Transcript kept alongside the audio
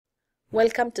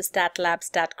Welcome to StatLab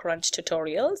statcrunch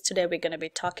tutorials. Today we're going to be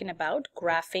talking about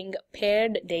graphing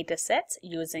paired datasets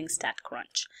using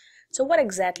statcrunch. So what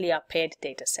exactly are paired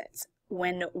datasets?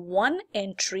 When one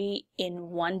entry in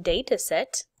one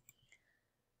dataset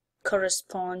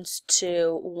corresponds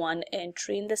to one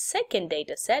entry in the second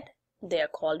dataset, they are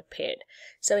called paired.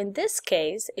 So in this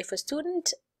case, if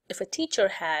a teacher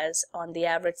has on the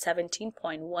average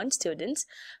 17.1 students,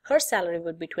 her salary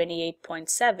would be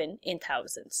 28.7 in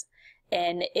thousands.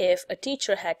 And if a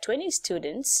teacher had 20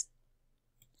 students,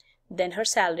 then her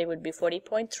salary would be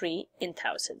 40.3 in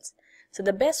thousands. So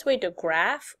the best way to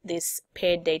graph this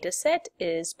paired data set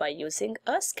is by using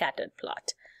a scattered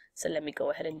plot. So let me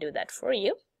go ahead and do that for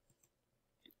you.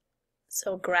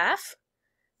 So graph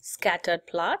scattered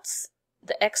plots.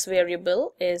 The x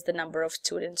variable is the number of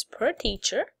students per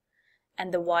teacher,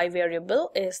 and the y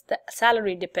variable is the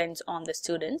salary depends on the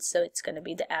students, so it's going to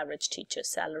be the average teacher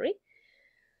salary.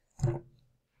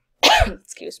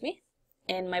 Excuse me.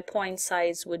 And my point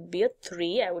size would be a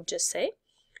 3, I would just say.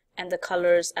 And the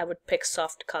colors, I would pick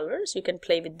soft colors. You can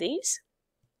play with these.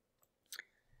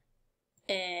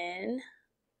 And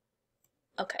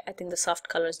okay, I think the soft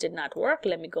colors did not work.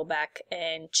 Let me go back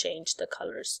and change the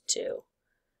colors to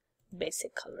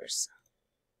basic colors.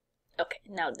 Okay,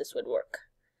 now this would work.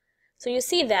 So you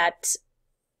see that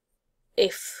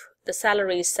if the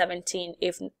salary is 17,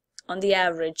 if on the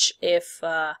average,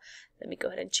 let me go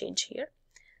ahead and change here.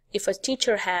 If a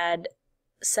teacher had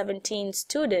 17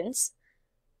 students,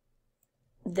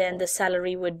 then the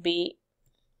salary would be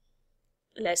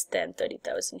less than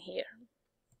 30,000 here.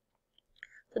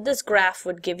 So this graph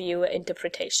would give you an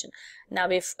interpretation. Now,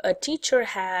 if a teacher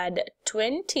had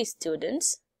 20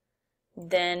 students,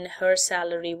 then her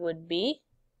salary would be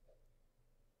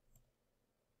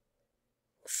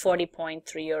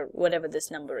 40.3 or whatever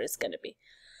this number is going to be.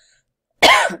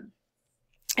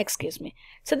 Excuse me.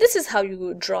 So this is how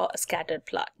you draw a scattered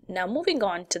plot. Now moving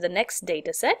on to the next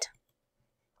data set.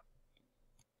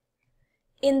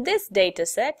 In this data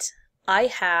set, I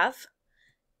have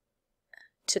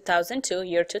 2002,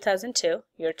 year 2002,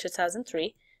 year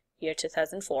 2003, year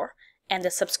 2004, and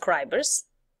the subscribers.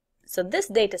 So this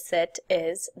data set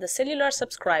is the cellular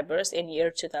subscribers in year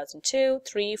 2002,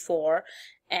 3, 4,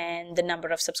 and the number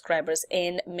of subscribers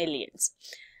in millions.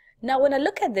 Now when I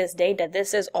look at this data,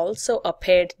 this is also a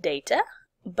paired data,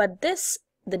 but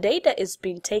the data is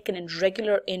being taken in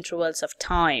regular intervals of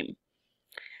time.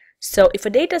 So if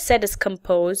a data set is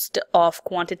composed of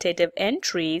quantitative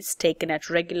entries taken at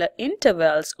regular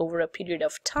intervals over a period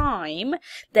of time,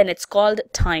 then it's called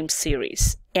time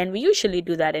series. And we usually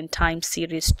do that in time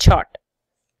series chart.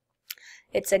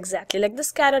 It's exactly like the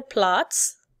scattered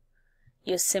plots.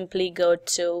 You simply go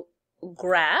to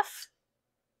graph,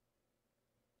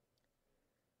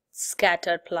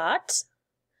 scattered plot.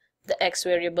 The x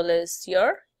variable is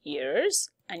your years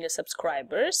and your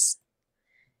subscribers.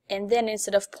 And then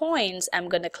instead of points, I'm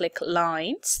going to click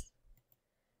lines.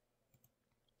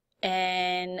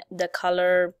 And the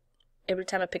color, every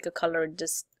time I pick a color,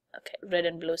 just okay, red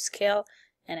and blue scale,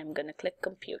 and I'm going to click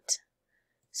compute.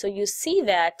 So you see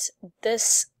that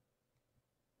this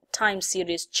time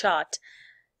series chart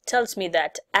tells me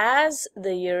that as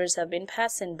the years have been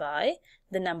passing by,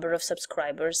 the number of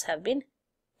subscribers have been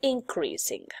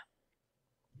increasing.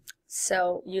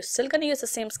 So you're still going to use the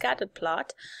same scattered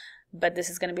plot, but this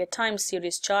is going to be a time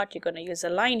series chart. You're going to use a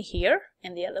line here,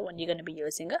 and the other one you're going to be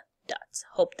using a dots.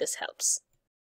 Hope this helps.